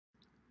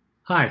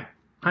Hi,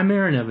 I'm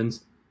Aaron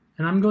Evans,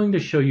 and I'm going to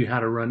show you how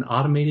to run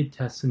automated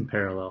tests in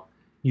parallel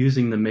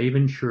using the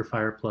Maven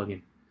Surefire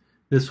plugin.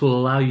 This will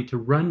allow you to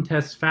run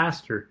tests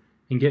faster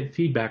and get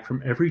feedback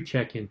from every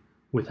check-in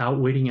without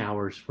waiting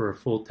hours for a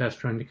full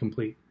test run to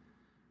complete.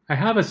 I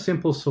have a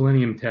simple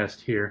Selenium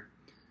test here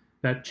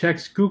that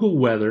checks Google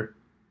weather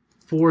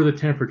for the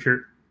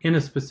temperature in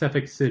a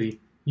specific city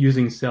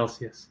using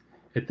Celsius.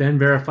 It then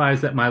verifies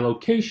that my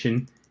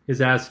location is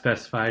as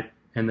specified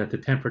and that the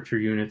temperature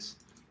units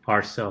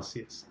are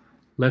Celsius.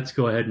 Let's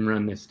go ahead and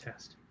run this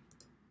test.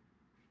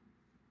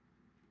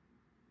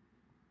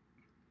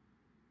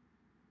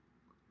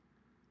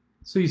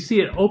 So you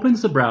see it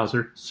opens the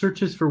browser,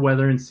 searches for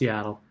weather in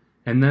Seattle,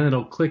 and then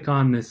it'll click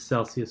on this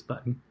Celsius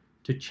button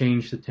to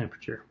change the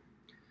temperature.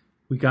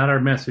 We got our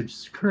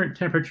message. Current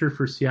temperature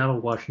for Seattle,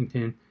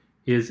 Washington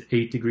is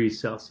 8 degrees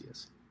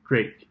Celsius.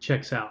 Great, it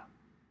checks out.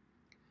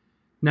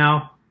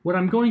 Now, what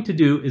I'm going to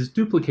do is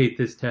duplicate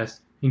this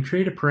test and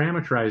create a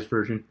parameterized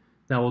version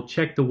that will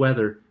check the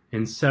weather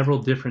in several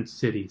different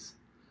cities.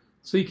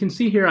 So you can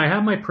see here I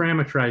have my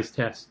parameterized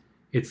test.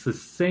 It's the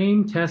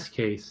same test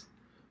case,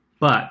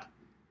 but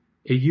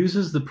it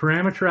uses the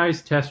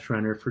parameterized test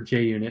runner for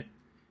JUnit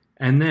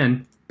and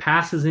then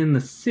passes in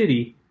the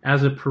city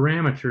as a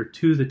parameter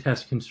to the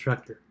test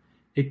constructor.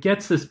 It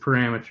gets this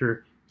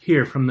parameter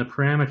here from the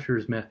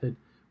parameters method,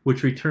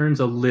 which returns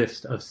a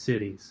list of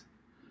cities.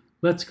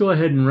 Let's go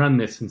ahead and run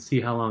this and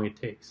see how long it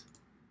takes.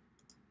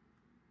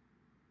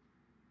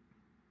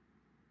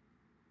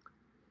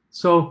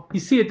 So you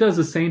see it does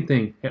the same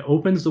thing. It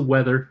opens the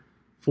weather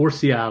for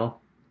Seattle,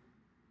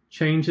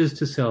 changes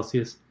to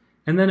Celsius,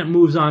 and then it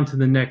moves on to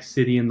the next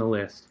city in the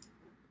list.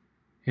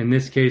 In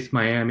this case,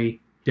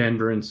 Miami,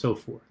 Denver, and so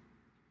forth.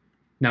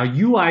 Now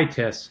UI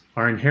tests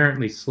are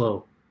inherently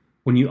slow.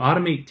 When you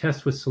automate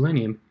tests with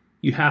Selenium,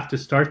 you have to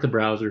start the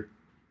browser,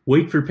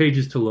 wait for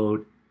pages to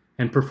load,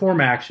 and perform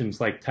actions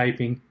like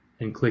typing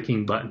and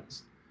clicking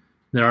buttons.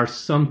 There are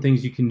some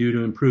things you can do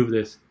to improve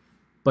this,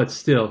 but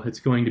still, it's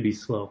going to be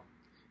slow.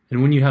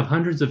 And when you have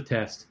hundreds of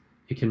tests,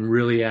 it can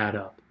really add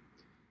up.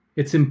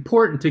 It's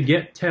important to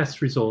get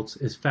test results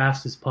as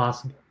fast as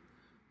possible.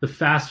 The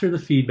faster the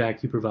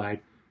feedback you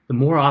provide, the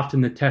more often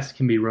the test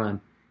can be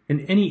run,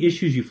 and any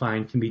issues you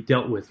find can be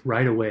dealt with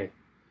right away.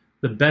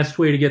 The best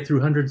way to get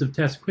through hundreds of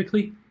tests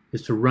quickly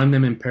is to run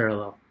them in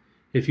parallel.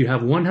 If you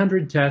have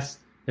 100 tests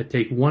that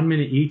take 1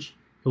 minute each,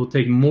 it will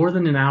take more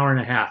than an hour and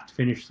a half to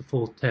finish the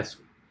full test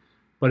suite.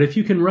 But if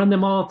you can run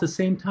them all at the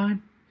same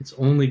time, it's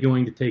only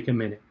going to take a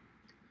minute.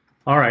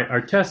 All right, our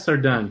tests are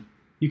done.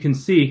 You can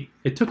see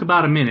it took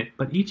about a minute,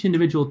 but each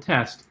individual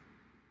test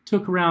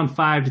took around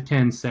 5 to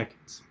 10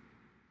 seconds.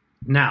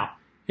 Now,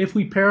 if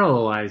we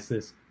parallelize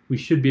this, we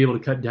should be able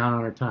to cut down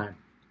on our time.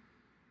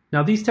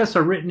 Now, these tests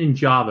are written in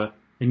Java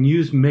and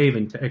use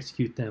Maven to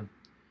execute them.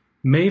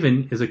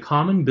 Maven is a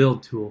common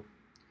build tool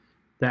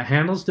that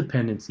handles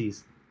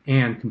dependencies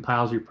and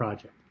compiles your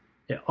project.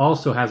 It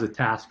also has a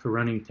task for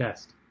running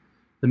tests.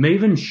 The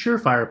Maven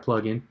Surefire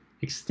plugin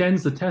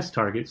extends the test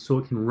target so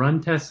it can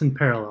run tests in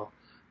parallel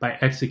by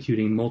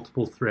executing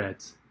multiple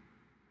threads.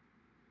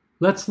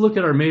 Let's look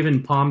at our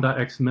Maven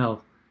pom.xml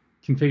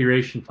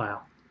configuration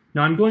file.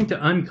 Now I'm going to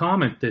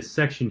uncomment this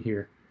section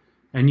here,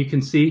 and you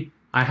can see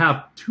I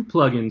have two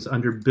plugins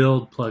under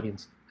build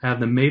plugins. I have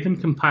the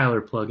Maven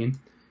compiler plugin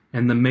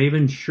and the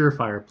Maven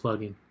Surefire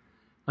plugin.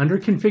 Under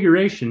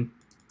configuration,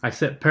 I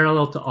set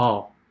parallel to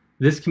all.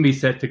 This can be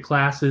set to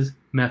classes,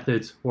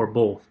 methods, or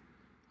both.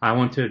 I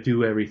want to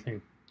do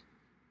everything.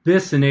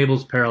 This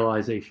enables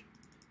parallelization.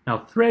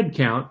 Now thread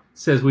count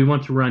says we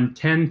want to run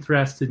 10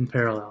 threads in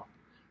parallel.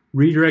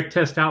 Redirect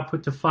test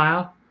output to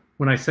file.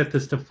 When I set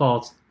this to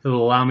false, it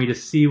will allow me to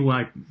see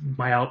my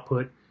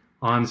output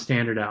on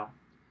standard out.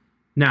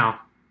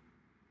 Now,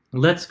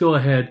 let's go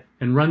ahead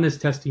and run this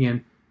test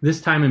again, this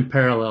time in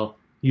parallel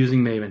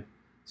using Maven.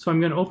 So I'm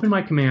going to open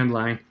my command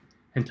line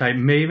and type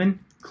maven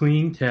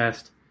clean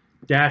test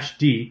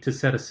 -d to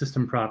set a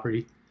system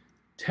property,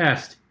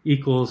 test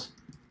equals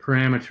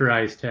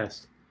parameterized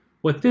test.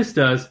 What this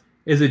does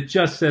is it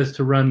just says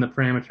to run the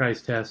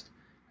parameterized test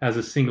as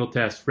a single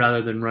test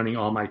rather than running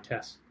all my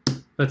tests.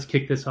 Let's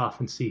kick this off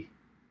and see.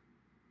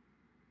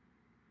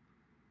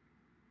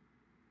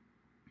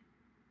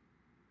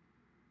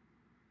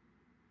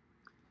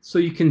 So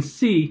you can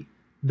see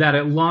that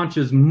it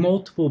launches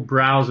multiple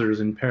browsers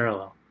in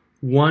parallel,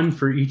 one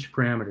for each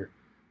parameter.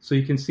 So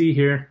you can see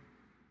here,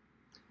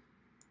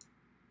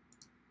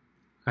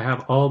 I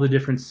have all the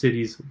different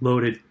cities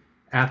loaded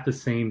at the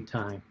same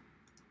time.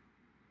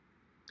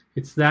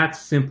 It's that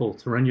simple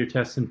to run your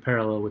tests in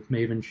parallel with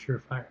Maven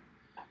Surefire.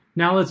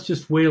 Now let's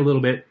just wait a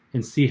little bit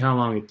and see how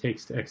long it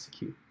takes to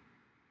execute.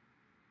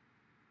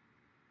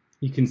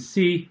 You can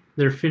see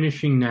they're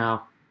finishing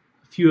now.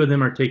 A few of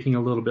them are taking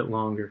a little bit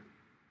longer,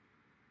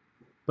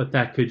 but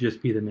that could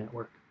just be the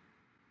network.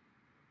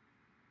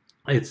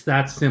 It's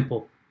that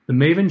simple. The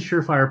Maven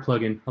Surefire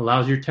plugin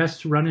allows your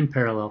tests to run in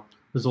parallel,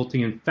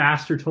 resulting in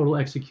faster total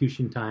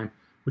execution time,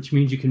 which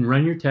means you can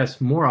run your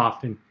tests more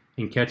often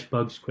and catch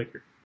bugs quicker.